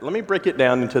Let me break it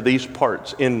down into these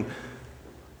parts. In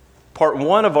part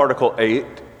 1 of Article 8,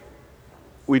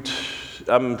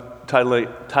 I'm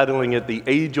titling it The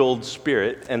Age-Old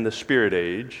Spirit and the Spirit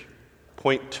Age.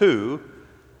 Point 2,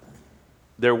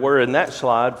 there were in that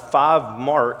slide 5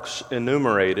 marks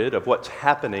enumerated of what's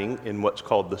happening in what's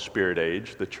called the Spirit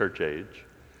Age, the Church Age.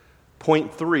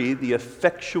 Point 3, the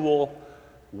effectual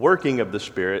working of the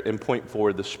Spirit. And point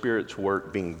 4, the Spirit's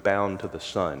work being bound to the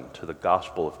Son, to the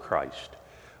gospel of Christ.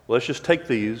 Well, let's just take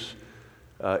these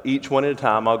each one at a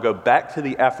time. I'll go back to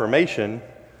the affirmation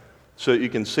so that you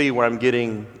can see where I'm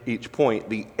getting each point.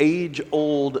 The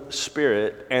age-old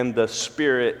Spirit and the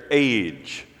Spirit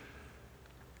age.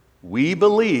 We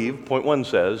believe, point 1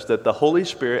 says, that the Holy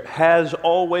Spirit has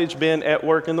always been at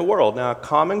work in the world. Now, a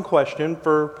common question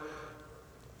for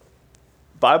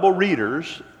Bible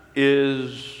readers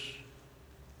is,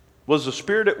 was the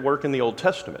Spirit at work in the Old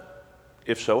Testament?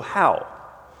 If so, how?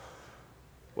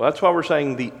 Well, that's why we're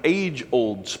saying the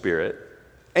age-old Spirit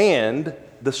and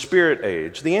the Spirit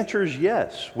age. The answer is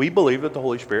yes. We believe that the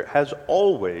Holy Spirit has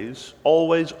always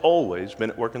been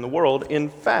at work in the world. In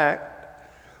fact,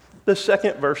 the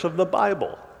second verse of the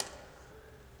Bible.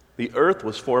 The earth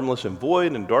was formless and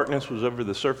void, and darkness was over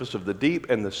the surface of the deep,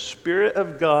 and the Spirit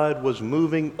of God was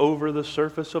moving over the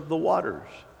surface of the waters.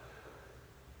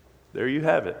 There you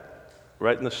have it.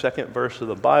 Right in the second verse of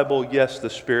the Bible, yes, the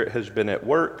Spirit has been at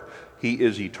work. He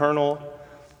is eternal.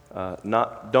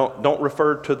 Don't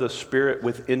refer to the Spirit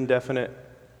with indefinite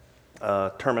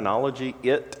terminology.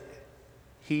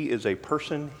 He is a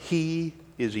person. He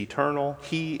is eternal.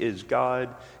 He is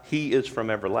God. He is from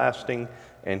everlasting,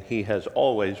 and He has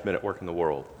always been at work in the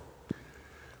world.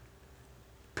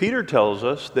 Peter tells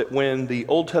us that when the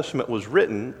Old Testament was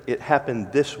written, it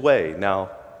happened this way. Now,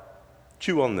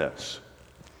 chew on this.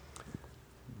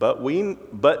 But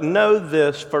know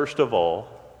this, first of all,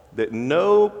 that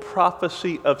no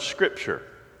prophecy of Scripture,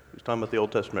 he's talking about the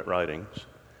Old Testament writings,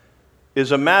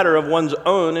 is a matter of one's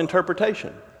own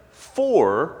interpretation.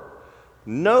 For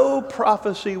no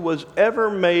prophecy was ever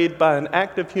made by an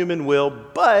act of human will,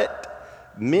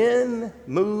 but men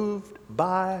moved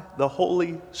by the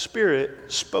Holy Spirit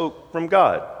spoke from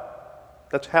God.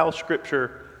 That's how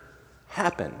Scripture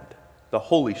happened. The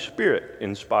Holy Spirit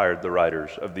inspired the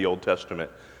writers of the Old Testament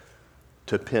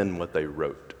to pen what they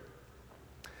wrote.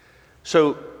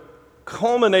 So,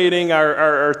 culminating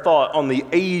our thought on the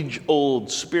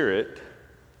age-old Spirit,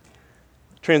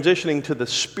 transitioning to the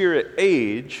Spirit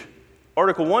age,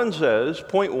 Article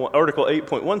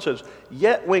 8.1 says,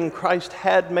 yet when Christ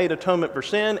had made atonement for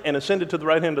sin and ascended to the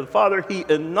right hand of the Father, He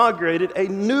inaugurated a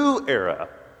new era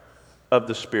of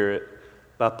the Spirit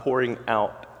by pouring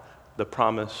out the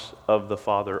promise of the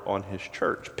Father on His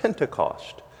church,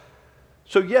 Pentecost.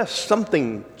 So yes,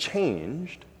 something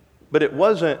changed, but it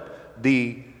wasn't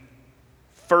the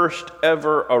first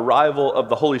ever arrival of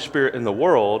the Holy Spirit in the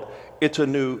world. It's a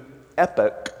new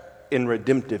epoch in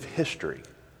redemptive history.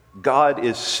 God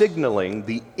is signaling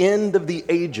the end of the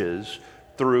ages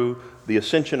through the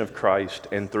ascension of Christ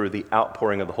and through the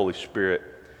outpouring of the Holy Spirit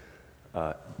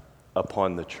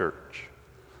upon the church.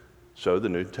 So the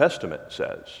New Testament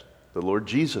says, the Lord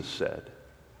Jesus said,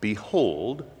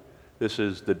 behold, this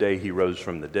is the day He rose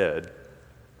from the dead,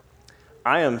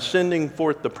 I am sending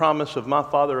forth the promise of my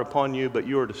Father upon you, but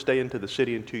you are to stay into the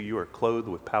city until you are clothed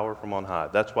with power from on high.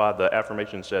 That's why the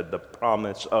affirmation said the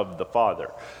promise of the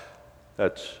Father.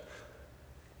 That's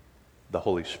the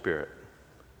Holy Spirit.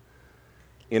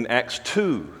 In Acts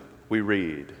 2, we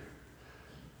read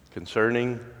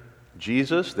concerning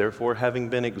Jesus, therefore, having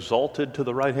been exalted to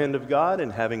the right hand of God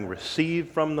and having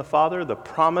received from the Father the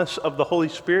promise of the Holy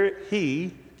Spirit,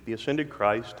 He, the ascended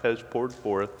Christ, has poured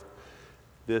forth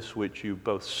this which you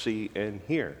both see and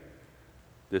hear.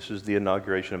 This is the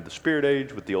inauguration of the Spirit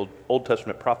age, what the Old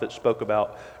Testament prophets spoke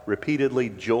about repeatedly.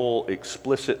 Joel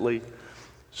explicitly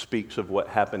speaks of what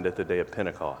happened at the day of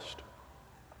Pentecost.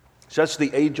 So that's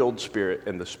the age-old Spirit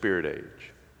and the Spirit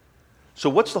age. So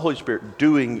what's the Holy Spirit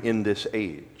doing in this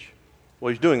age?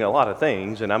 Well, He's doing a lot of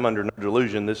things, and I'm under no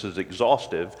delusion this is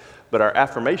exhaustive, but our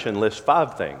affirmation lists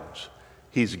 5 things.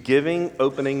 He's giving,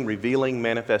 opening, revealing,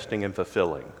 manifesting, and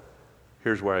fulfilling.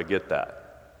 Here's where I get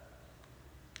that.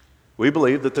 We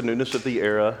believe that the newness of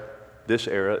this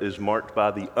era is marked by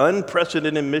the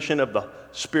unprecedented mission of the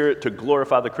Spirit to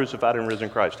glorify the crucified and risen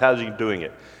Christ. How's He doing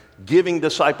it? Giving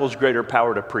disciples greater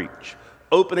power to preach,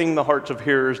 opening the hearts of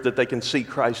hearers that they can see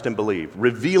Christ and believe,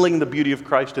 revealing the beauty of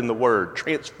Christ in the Word,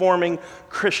 transforming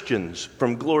Christians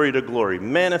from glory to glory,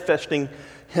 manifesting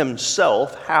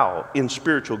Himself, how? In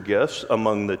spiritual gifts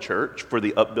among the church for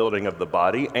the upbuilding of the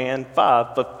body, and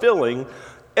 5, fulfilling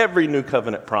every new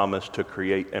covenant promise to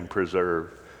create and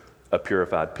preserve a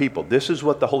purified people. This is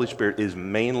what the Holy Spirit is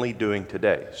mainly doing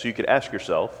today. So you could ask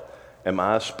yourself, am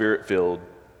I a Spirit-filled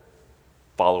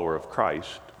follower of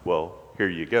Christ? Well, here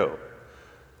you go.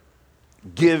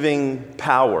 Giving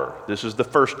power. This is the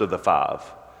first of the 5.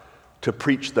 To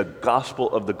preach the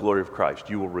gospel of the glory of Christ.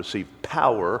 You will receive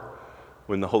power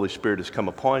when the Holy Spirit has come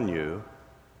upon you.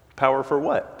 Power for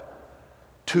what?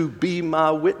 To be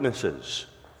my witnesses,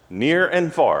 near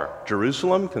and far.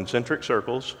 Jerusalem, concentric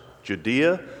circles,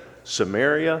 Judea,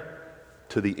 Samaria,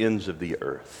 to the ends of the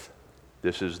earth.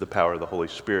 This is the power of the Holy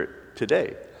Spirit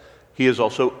today. He is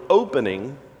also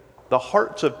opening the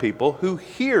hearts of people who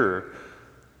hear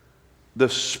the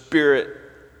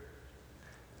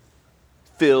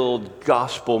Spirit-filled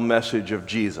gospel message of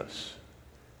Jesus.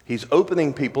 He's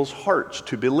opening people's hearts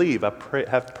to believe. I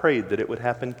have prayed that it would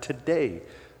happen today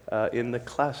in the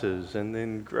classes and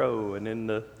then grow and in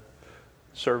the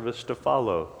service to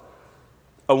follow.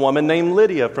 A woman named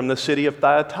Lydia from the city of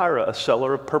Thyatira, a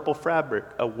seller of purple fabric,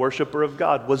 a worshiper of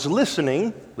God, was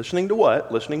listening to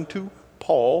what? Listening to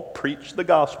Paul preach the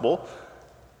gospel.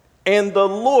 And the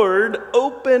Lord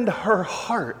opened her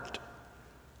heart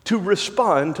to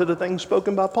respond to the things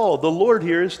spoken by Paul. The Lord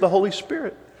here is the Holy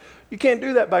Spirit. You can't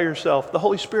do that by yourself. The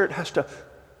Holy Spirit has to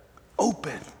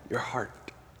open your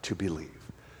heart to believe.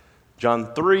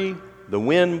 John 3, the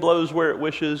wind blows where it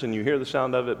wishes, and you hear the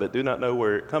sound of it, but do not know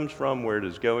where it comes from, where it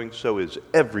is going. So is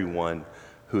everyone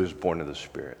who is born of the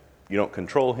Spirit. You don't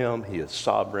control him. He is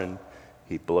sovereign.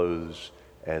 He blows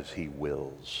as he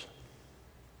wills.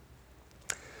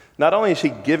 Not only is he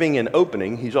giving and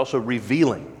opening, he's also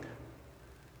revealing.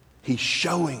 He's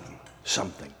showing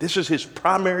something. This is his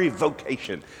primary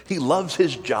vocation. He loves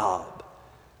his job.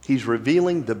 He's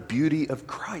revealing the beauty of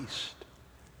Christ.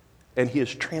 And he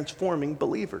is transforming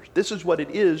believers. This is what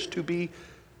it is to be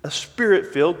a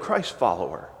Spirit-filled Christ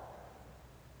follower.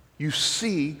 You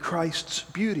see Christ's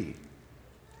beauty,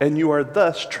 and you are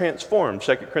thus transformed.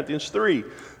 2 Corinthians 3,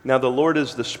 now the Lord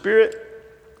is the Spirit,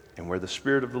 and where the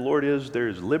Spirit of the Lord is, there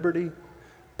is liberty.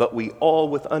 But we all,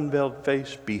 with unveiled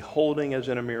face, beholding as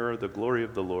in a mirror the glory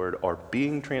of the Lord, are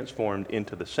being transformed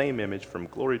into the same image from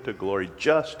glory to glory,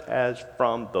 just as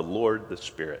from the Lord the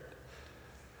Spirit.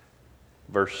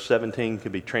 Verse 17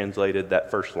 could be translated,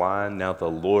 that first line, now the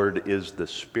Lord is the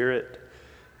Spirit.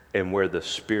 And where the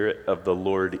Spirit of the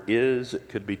Lord is, it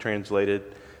could be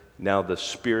translated, now the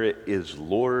Spirit is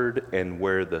Lord. And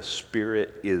where the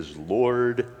Spirit is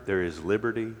Lord, there is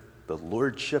liberty. The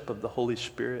lordship of the Holy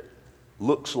Spirit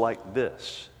looks like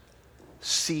this: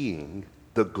 seeing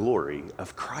the glory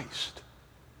of Christ.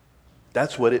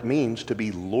 That's what it means to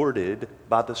be lorded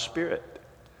by the Spirit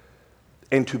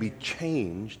and to be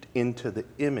changed into the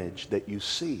image that you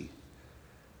see.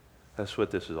 That's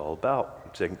what this is all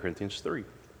about, 2 Corinthians 3.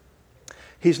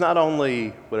 He's not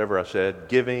only, whatever I said,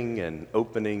 giving and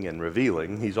opening and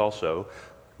revealing, he's also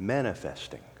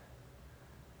manifesting.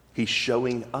 He's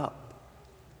showing up,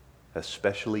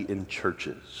 especially in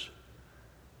churches.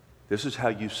 This is how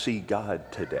you see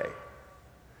God today.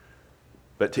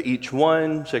 But to each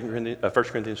one, 1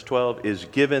 Corinthians 12, is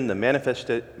given the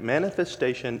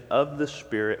manifestation of the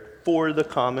Spirit for the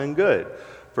common good.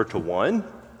 For to one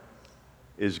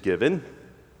is given,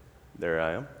 there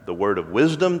I am, the word of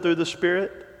wisdom through the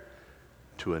Spirit.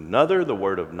 To another, the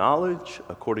word of knowledge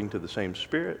according to the same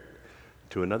Spirit.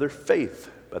 To another,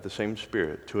 faith by the same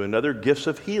Spirit. To another, gifts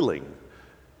of healing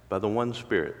by the one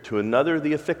Spirit. To another,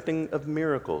 the effecting of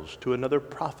miracles. To another,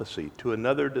 prophecy. To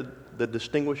another, the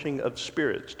distinguishing of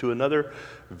spirits. To another,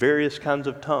 various kinds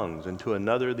of tongues. And to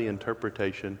another, the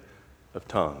interpretation of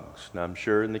tongues. Now, I'm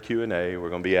sure in the Q&A we're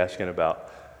going to be asking about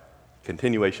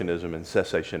continuationism and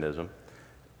cessationism.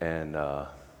 And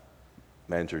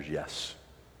my answer is yes.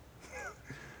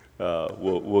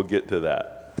 We'll get to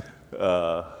that.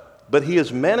 But he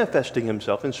is manifesting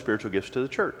himself in spiritual gifts to the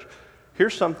church.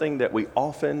 Here's something that we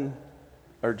often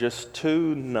are just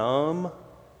too numb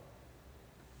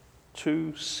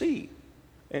to see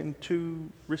and to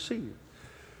receive.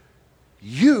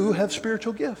 You have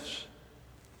spiritual gifts.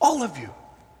 All of you.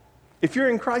 If you're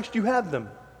in Christ, you have them.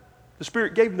 The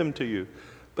Spirit gave them to you.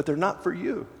 But they're not for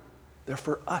you. They're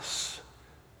for us.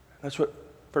 That's what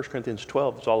 1 Corinthians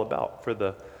 12 is all about. For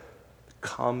the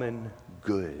common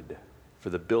good. For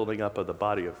the building up of the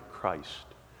body of Christ.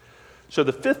 So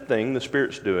the fifth thing the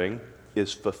Spirit's doing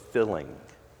is fulfilling.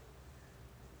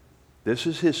 This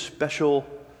is his special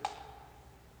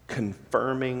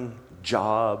confirming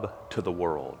job to the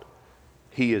world.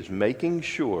 He is making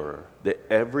sure that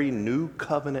every new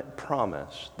covenant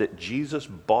promise that Jesus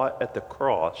bought at the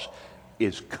cross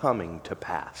is coming to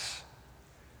pass.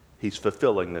 He's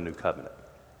fulfilling the new covenant.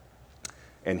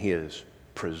 And he is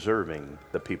preserving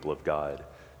the people of God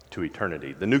to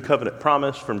eternity. The new covenant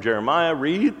promise from Jeremiah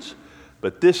reads,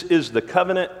 "But this is the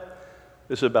covenant,"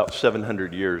 this is about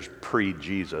 700 years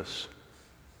pre-Jesus.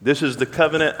 "This is the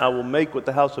covenant I will make with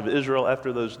the house of Israel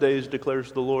after those days,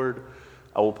 declares the Lord.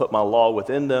 I will put my law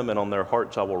within them, and on their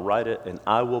hearts I will write it, and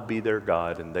I will be their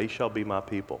God, and they shall be my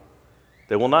people.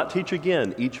 They will not teach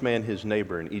again, each man his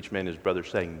neighbor and each man his brother,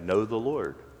 saying, 'Know the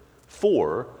Lord.'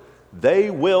 For they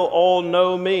will all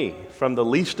know me, from the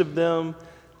least of them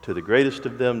to the greatest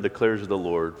of them, declares the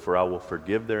Lord, for I will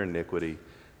forgive their iniquity,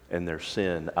 and their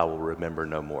sin I will remember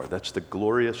no more." That's the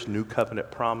glorious new covenant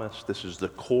promise. This is the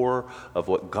core of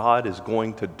what God is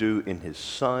going to do in his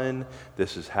Son.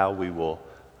 This is how we will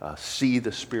see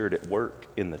the Spirit at work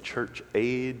in the church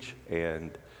age,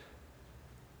 and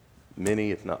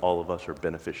many, if not all of us, are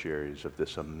beneficiaries of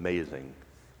this amazing,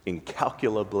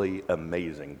 incalculably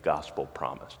amazing gospel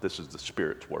promise. This is the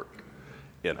Spirit's work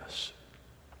in us.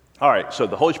 All right, so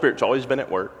the Holy Spirit's always been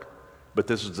at work, but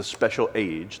this is the special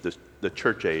age, the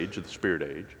church age, the Spirit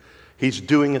age. He's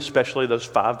doing especially those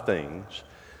 5 things.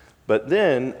 But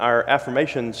then our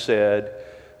affirmation said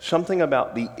something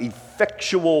about the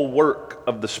effectual work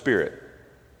of the Spirit.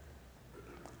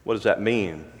 What does that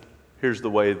mean? Here's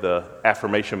the way the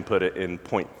affirmation put it in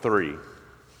point 3.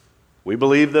 "We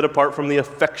believe that apart from the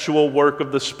effectual work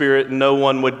of the Spirit, no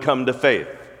one would come to faith."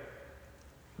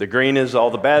 The green is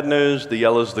all the bad news, the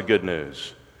yellow is the good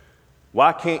news.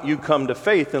 Why can't you come to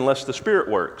faith unless the Spirit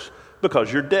works?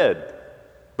 Because you're dead,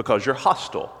 because you're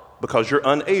hostile, because you're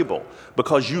unable,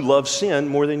 because you love sin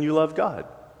more than you love God.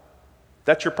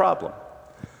 That's your problem.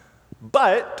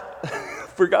 But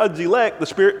for God's elect, the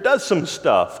Spirit does some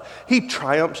stuff. He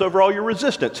triumphs over all your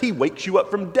resistance. He wakes you up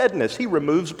from deadness. He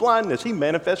removes blindness. He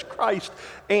manifests Christ.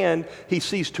 And he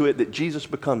sees to it that Jesus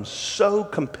becomes so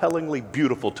compellingly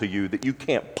beautiful to you that you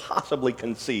can't possibly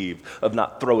conceive of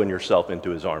not throwing yourself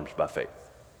into his arms by faith.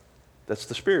 That's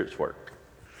the Spirit's work.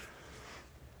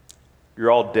 You're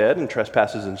all dead in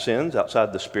trespasses and sins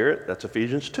outside the Spirit. That's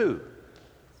Ephesians 2.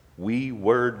 We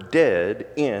were dead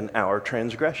in our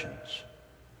transgressions.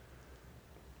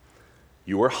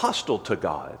 You were hostile to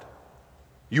God.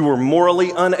 You were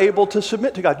morally unable to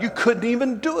submit to God. You couldn't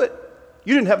even do it.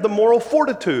 You didn't have the moral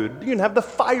fortitude. You didn't have the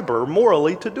fiber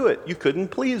morally to do it. You couldn't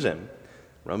please him.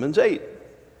 Romans 8.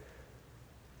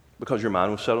 Because your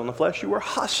mind was set on the flesh, you were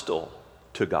hostile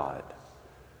to God.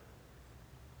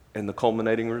 And the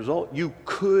culminating result, you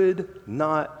could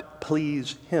not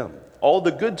please him. All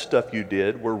the good stuff you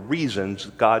did were reasons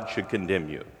God should condemn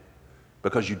you,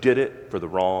 because you did it for the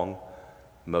wrong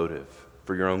motive,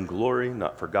 for your own glory,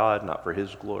 not for God, not for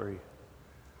his glory.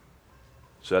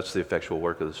 So that's the effectual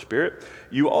work of the Spirit.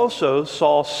 You also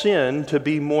saw sin to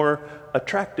be more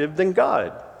attractive than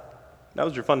God. That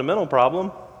was your fundamental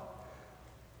problem.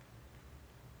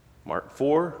 Mark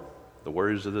 4, the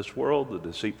worries of this world, the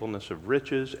deceitfulness of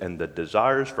riches, and the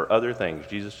desires for other things.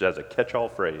 Jesus has a catch-all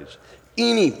phrase.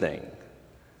 Anything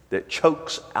that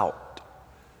chokes out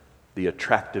the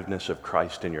attractiveness of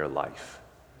Christ in your life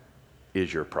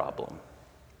is your problem.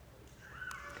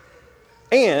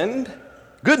 And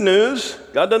good news,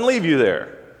 God doesn't leave you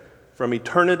there. From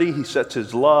eternity, he sets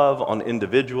his love on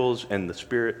individuals, and the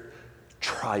Spirit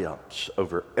triumphs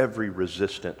over every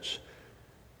resistance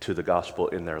to the gospel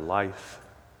in their life.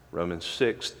 Romans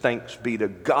 6, thanks be to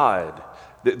God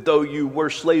that though you were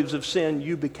slaves of sin,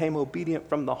 you became obedient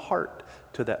from the heart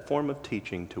to that form of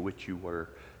teaching to which you were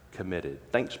committed.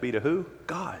 Thanks be to who?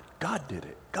 God. God did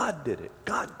it. God did it.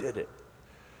 God did it.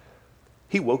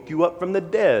 He woke you up from the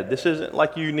dead. This isn't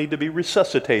like you need to be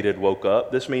resuscitated, woke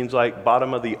up. This means like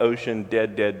bottom of the ocean,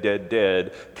 dead, dead, dead,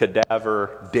 dead,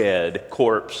 cadaver dead,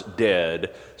 corpse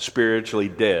dead, spiritually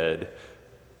dead.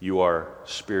 You are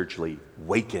spiritually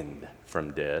wakened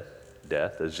from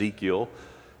death. Ezekiel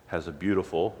has a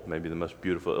beautiful, maybe the most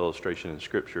beautiful illustration in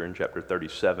Scripture in chapter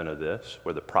 37 of this,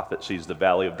 where the prophet sees the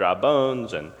valley of dry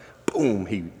bones, and boom,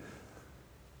 he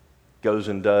goes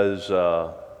and does,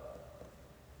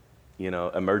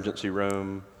 emergency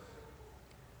room,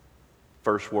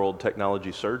 first world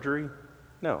technology surgery.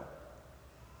 No.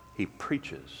 He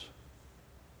preaches.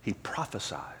 He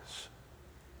prophesies.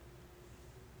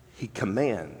 He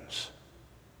commands.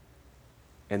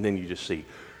 And then you just see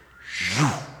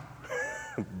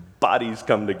bodies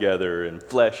come together and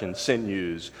flesh and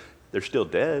sinews. They're still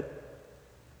dead.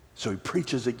 So he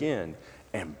preaches again,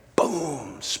 and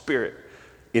boom, Spirit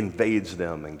invades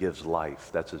them and gives life.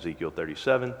 That's Ezekiel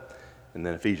 37. And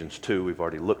then Ephesians 2, we've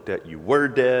already looked at. You were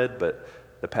dead, but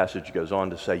the passage goes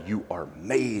on to say you are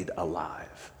made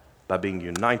alive by being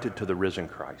united to the risen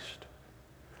Christ.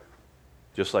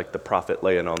 Just like the prophet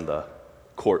laying on the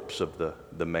corpse of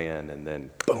the man, and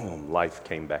then boom, life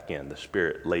came back in. The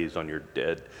Spirit lays on your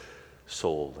dead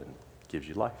soul and gives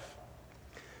you life.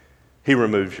 He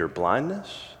removes your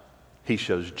blindness. He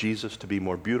shows Jesus to be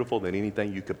more beautiful than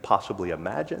anything you could possibly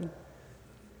imagine.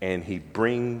 And he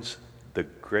brings the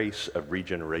grace of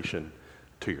regeneration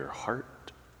to your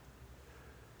heart.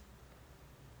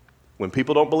 When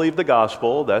people don't believe the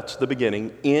gospel, that's the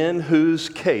beginning, in whose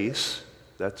case,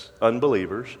 that's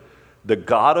unbelievers, the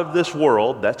God of this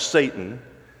world, that's Satan,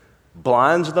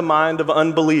 blinds the mind of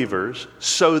unbelievers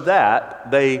so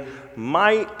that they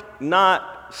might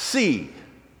not see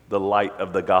the light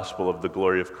of the gospel of the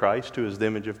glory of Christ, who is the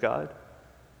image of God.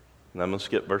 And I'm going to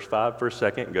skip verse 5 for a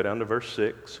second and go down to verse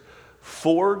 6.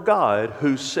 For God,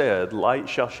 who said, light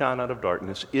shall shine out of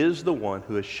darkness, is the one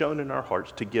who has shown in our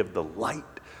hearts to give the light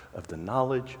of the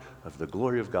knowledge of the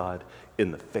glory of God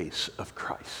in the face of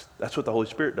Christ. That's what the Holy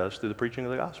Spirit does through the preaching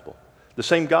of the gospel. The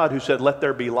same God who said, let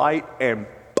there be light, and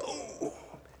boom,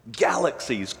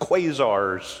 galaxies,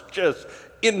 quasars, just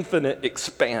infinite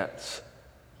expanse.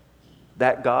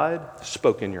 That God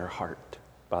spoke in your heart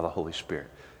by the Holy Spirit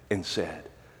and said,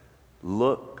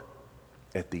 look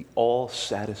at the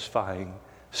all-satisfying,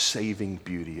 saving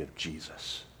beauty of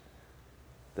Jesus.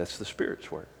 That's the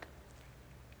Spirit's work.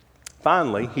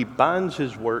 Finally, he binds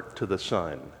his work to the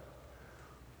Son.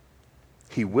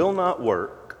 He will not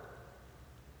work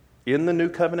in the new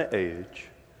covenant age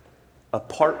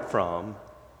apart from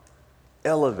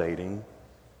elevating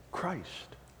Christ.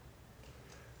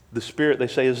 The Spirit, they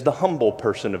say, is the humble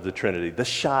person of the Trinity, the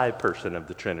shy person of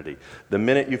the Trinity. The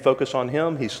minute you focus on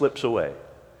him, he slips away.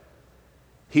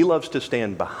 He loves to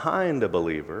stand behind a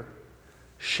believer,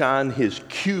 shine his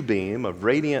Q-beam of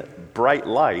radiant, bright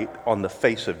light on the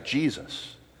face of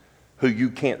Jesus, who you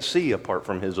can't see apart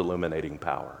from his illuminating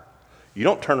power. You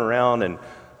don't turn around and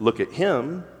look at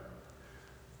him.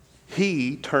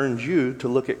 He turns you to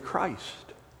look at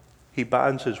Christ. He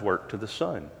binds his work to the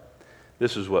Son.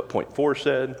 This is what point 4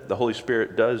 said. The Holy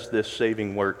Spirit does this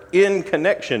saving work in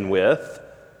connection with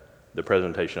the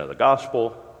presentation of the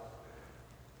gospel.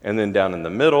 And then down in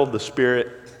the middle, the Spirit,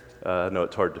 I know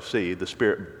it's hard to see, the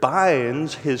Spirit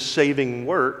binds his saving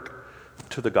work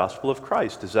to the gospel of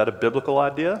Christ. Is that a biblical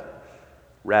idea?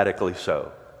 Radically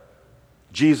so.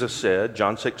 Jesus said,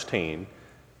 John 16,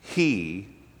 he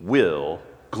will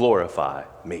glorify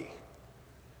me.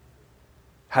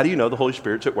 How do you know the Holy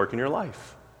Spirit's at work in your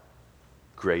life?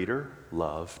 Greater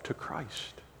love to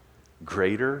Christ,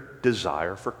 greater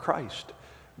desire for Christ,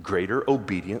 greater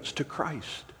obedience to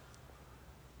Christ.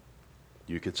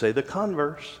 You could say the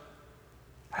converse.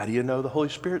 How do you know the Holy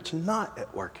Spirit's not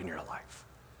at work in your life?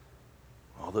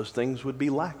 All those things would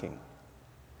be lacking.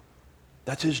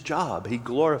 That's his job. He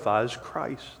glorifies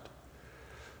Christ.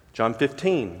 John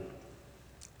 15,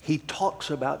 he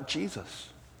talks about Jesus.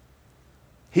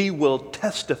 He will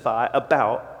testify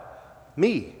about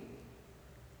me.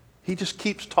 He just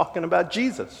keeps talking about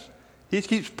Jesus. He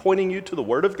keeps pointing you to the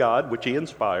Word of God, which he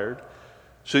inspired,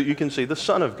 so that you can see the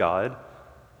Son of God,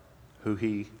 who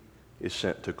he is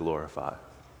sent to glorify.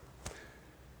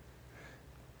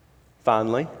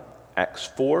 Finally, Acts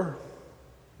 4,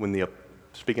 when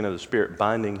speaking of the Spirit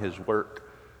binding his work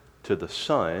to the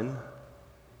Son,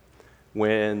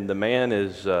 when the man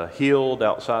is healed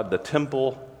outside the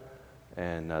temple,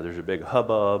 and there's a big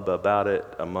hubbub about it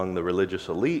among the religious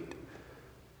elite,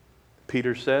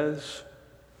 Peter says,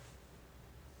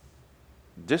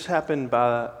 this happened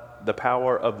by the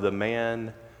power of the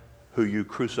man who you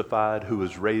crucified, who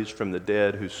was raised from the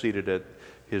dead, who's seated at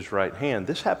his right hand.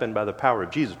 This happened by the power of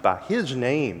Jesus. By his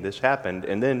name, this happened.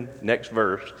 And then, next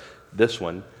verse, this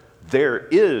one, there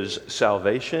is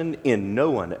salvation in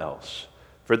no one else.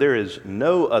 For there is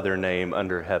no other name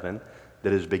under heaven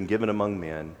that has been given among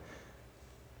men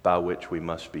by which we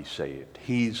must be saved.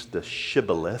 He's the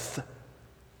shibboleth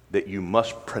that you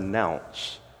must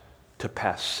pronounce to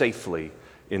pass safely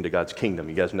into God's kingdom.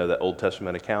 You guys know that Old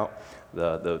Testament account?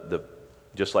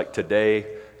 Just like today,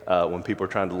 when people are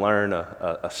trying to learn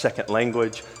a second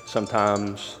language,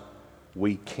 sometimes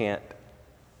we can't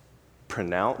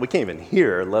pronounce, we can't even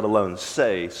hear, let alone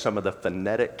say some of the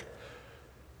phonetic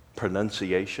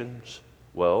pronunciations.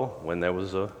 Well, when there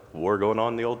was a war going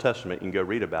on in the Old Testament, you can go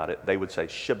read about it, they would say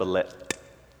shibboleth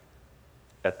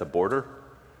at the border,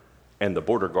 and the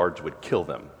border guards would kill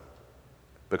them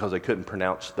because they couldn't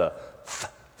pronounce the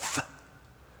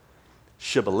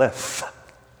shibboleth.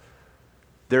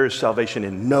 There is salvation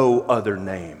in no other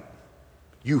name.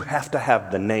 You have to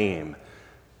have the name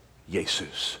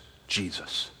Jesus,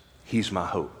 Jesus. He's my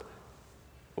hope.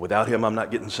 Without him, I'm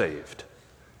not getting saved.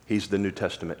 He's the New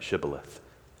Testament shibboleth,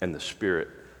 and the Spirit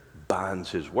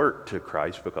binds his work to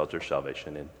Christ because there's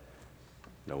salvation in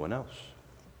no one else.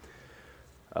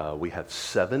 We have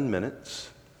 7 minutes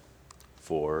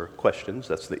for questions.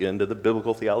 That's the end of the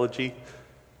biblical theology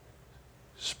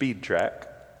speed track.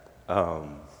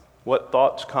 What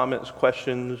thoughts, comments,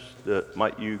 questions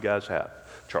might you guys have?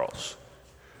 Charles.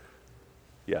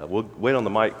 Yeah, we'll wait on the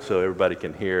mic so everybody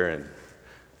can hear and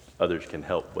others can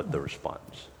help with the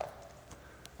response.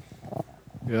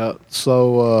 Yeah,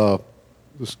 so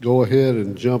let's go ahead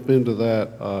and jump into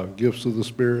that gifts of the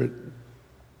Spirit.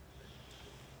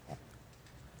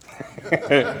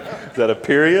 Is that a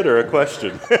period or a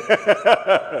question?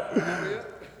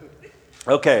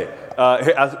 Okay,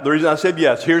 the reason I said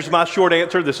yes, here's my short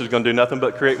answer. This is going to do nothing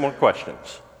but create more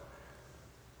questions.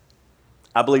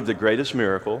 I believe the greatest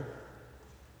miracle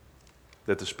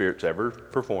that the Spirit's ever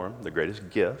performed, the greatest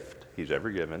gift he's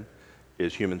ever given,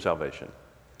 is human salvation.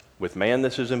 With man,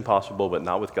 this is impossible, but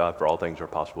not with God, for all things are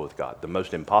possible with God. The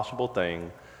most impossible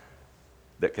thing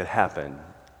that could happen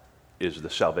is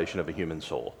the salvation of a human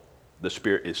soul. The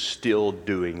Spirit is still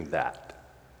doing that.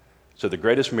 So the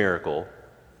greatest miracle,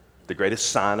 the greatest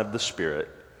sign of the Spirit,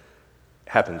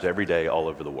 happens every day all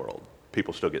over the world.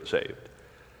 People still get saved.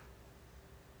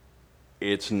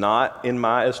 It's not, in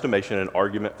my estimation, an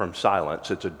argument from silence.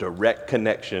 It's a direct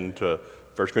connection to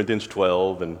 1 Corinthians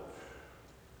 12 and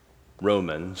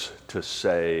Romans to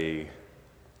say,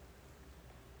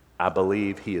 I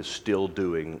believe he is still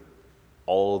doing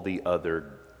all the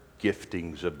other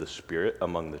giftings of the Spirit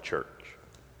among the church.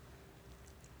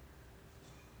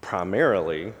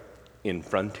 Primarily in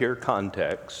frontier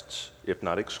contexts, if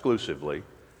not exclusively,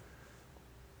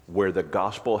 where the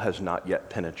gospel has not yet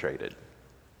penetrated,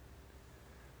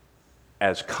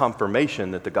 as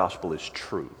confirmation that the gospel is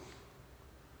true.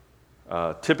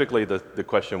 Typically, the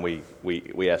question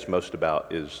we ask most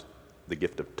about is the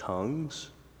gift of tongues,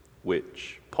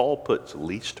 which Paul puts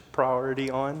least priority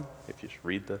on, if you just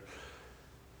read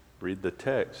the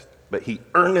text. But he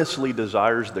earnestly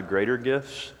desires the greater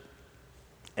gifts.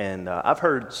 And I've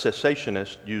heard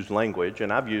cessationists use language,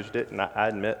 and I've used it, and I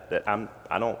admit that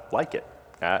I don't like it.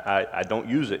 I don't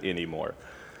use it anymore.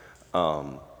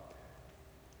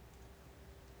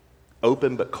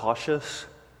 Open but cautious.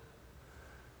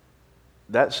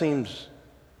 That seems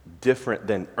different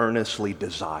than earnestly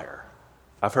desire.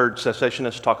 I've heard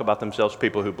cessationists talk about themselves,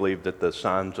 people who believe that the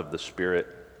signs of the Spirit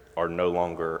are no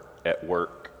longer at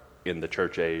work in the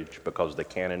church age because the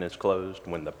canon is closed.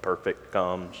 When the perfect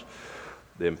comes,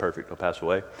 the imperfect will pass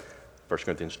away. 1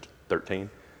 Corinthians 13.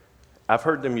 I've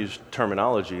heard them use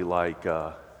terminology like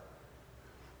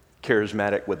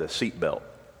charismatic with a seatbelt.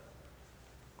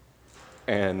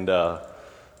 And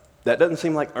that doesn't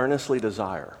seem like earnestly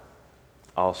desire.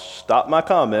 I'll stop my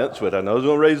comments, but I know it's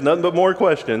going to raise nothing but more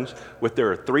questions, with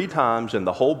there are 3 times in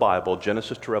the whole Bible,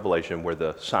 Genesis to Revelation, where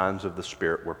the signs of the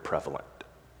Spirit were prevalent.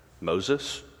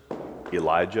 Moses,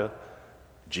 Elijah,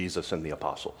 Jesus, and the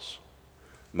apostles.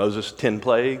 Moses, 10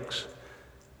 plagues.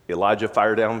 Elijah,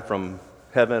 fire down from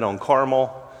heaven on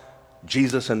Carmel.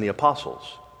 Jesus and the apostles.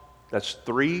 That's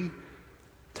 3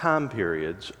 time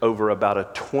periods over about a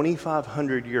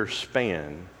 2,500-year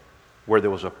span where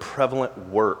there was a prevalent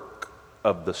work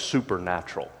of the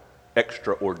supernatural,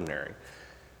 extraordinary.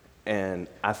 And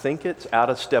I think it's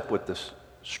out of step with this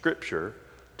scripture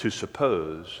to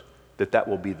suppose that that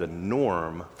will be the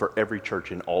norm for every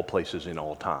church in all places in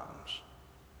all times.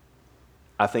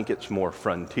 I think it's more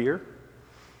frontier,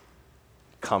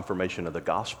 confirmation of the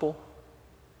gospel,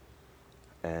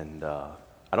 and I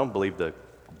don't believe the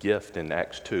gift in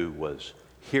Acts 2 was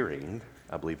hearing.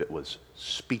 I believe it was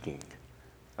speaking.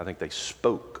 I think they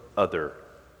spoke other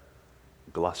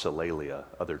glossolalia,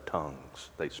 other tongues.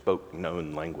 They spoke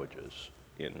known languages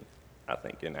in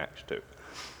Acts 2.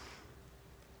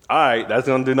 All right, that's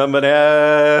going to do nothing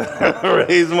but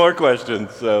raise more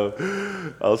questions,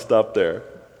 so I'll stop there.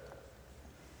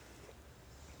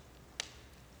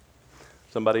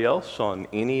 Somebody else on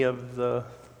any of the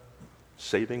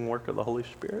saving work of the Holy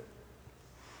Spirit?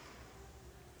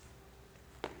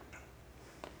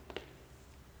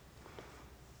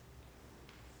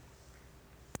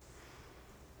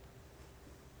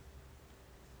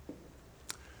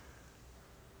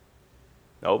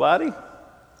 Nobody?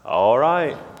 All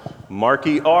right.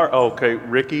 Marky R. Okay,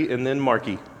 Ricky and then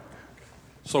Marky.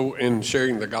 So in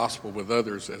sharing the gospel with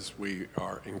others, as we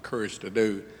are encouraged to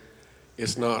do,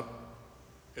 it's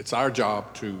our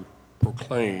job to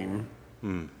proclaim,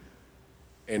 and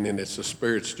then it's the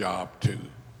Spirit's job to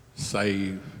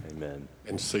save. Amen.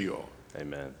 And seal.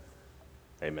 Amen.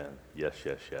 Amen. Yes,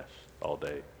 yes, yes. All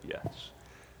day, yes.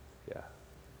 Yeah.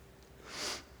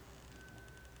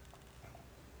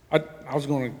 I was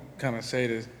going to kind of say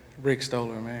this Rick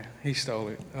stole it, man. He stole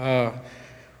it.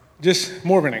 Just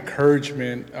more of an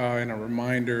encouragement and a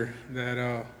reminder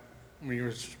that when you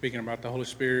were speaking about the Holy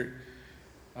Spirit,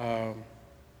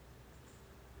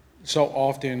 so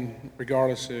often,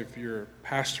 regardless if you're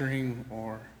pastoring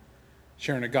or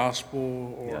sharing the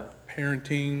gospel or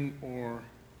parenting or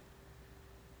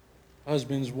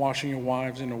husbands washing your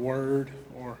wives in the word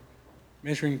or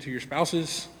ministering to your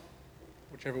spouses,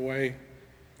 whichever way,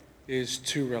 is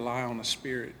to rely on the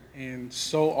Spirit. And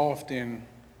so often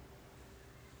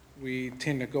we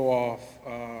tend to go off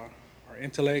our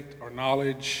intellect, our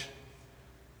knowledge,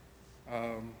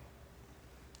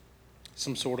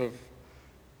 some sort of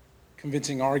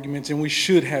convincing arguments, and we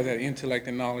should have that intellect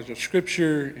and knowledge of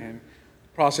Scripture and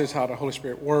process how the Holy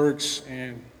Spirit works.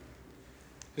 And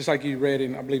just like you read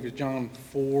in, I believe it's John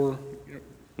 4,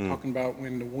 talking about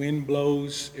when the wind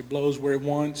blows, it blows where it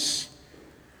wants.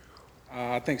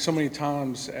 I think so many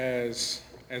times as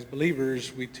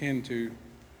believers, we tend to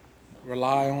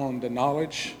rely on the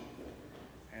knowledge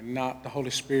and not the Holy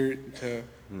Spirit to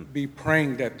be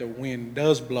praying that the wind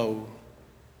does blow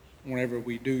whenever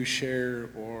we do share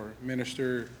or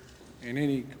minister in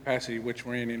any capacity which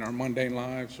we're in our mundane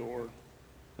lives or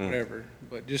whatever.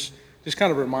 But just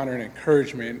kind of a reminder and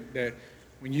encouragement that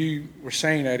when you were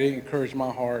saying that, it encouraged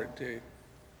my heart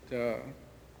to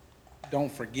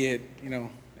don't forget,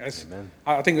 as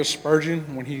I think of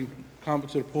Spurgeon when he climbed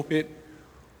up to the pulpit,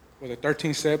 whether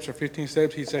 13 steps or 15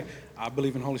 steps, he'd say, I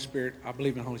believe in Holy Spirit, I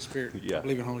believe in Holy Spirit, I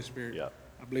believe in Holy Spirit,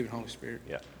 I believe in Holy Spirit.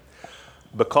 Yeah.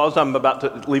 Because I'm about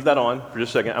to leave that on for just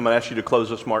a second, I'm going to ask you to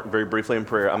close us, Mark, very briefly in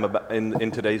prayer. I'm about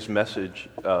in today's message,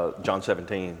 John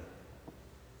 17,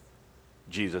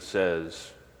 Jesus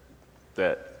says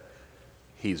that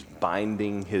he's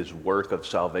binding his work of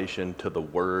salvation to the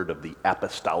word of the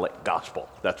apostolic gospel.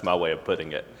 That's my way of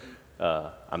putting it.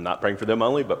 I'm not praying for them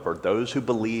only, but for those who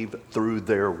believe through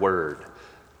their word.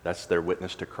 That's their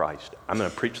witness to Christ. I'm going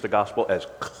to preach the gospel as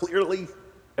clearly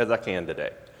as I can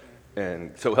today.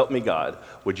 And so help me God.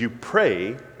 Would you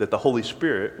pray that the Holy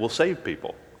Spirit will save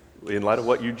people in light of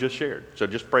what you just shared? So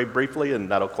just pray briefly and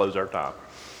that'll close our time.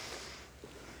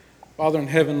 Father in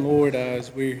heaven, Lord,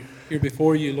 as we're here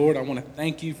before you, Lord, I want to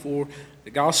thank you for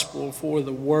the gospel, for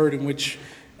the word in which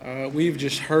we've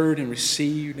just heard and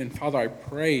received. And Father, I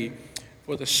pray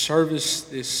for the service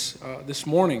this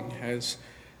morning as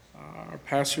our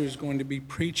pastor is going to be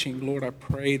preaching. Lord, I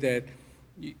pray that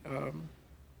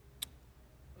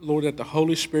Lord, that the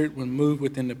Holy Spirit will move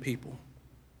within the people,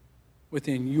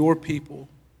 within your people.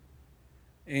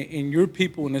 In your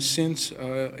people, in a sense,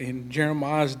 in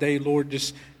Jeremiah's day, Lord,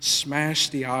 just smash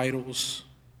the idols,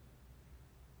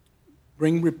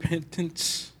 bring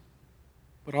repentance,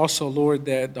 but also, Lord,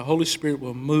 that the Holy Spirit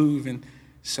will move and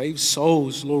save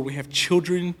souls. Lord, we have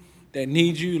children that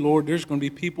need you. Lord, there's going to be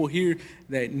people here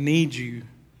that need you.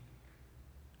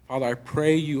 Father, I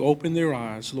pray you open their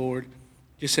eyes, Lord.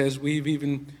 Just as we've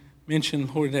even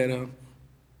mentioned, Lord, that,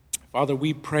 Father,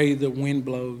 we pray the wind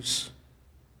blows.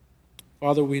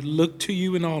 Father, we look to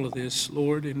you in all of this,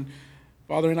 Lord. And,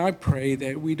 Father, and I pray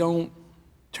that we don't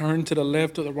turn to the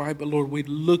left or the right, but, Lord, we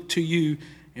look to you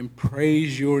and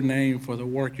praise your name for the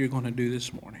work you're going to do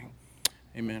this morning.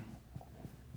 Amen.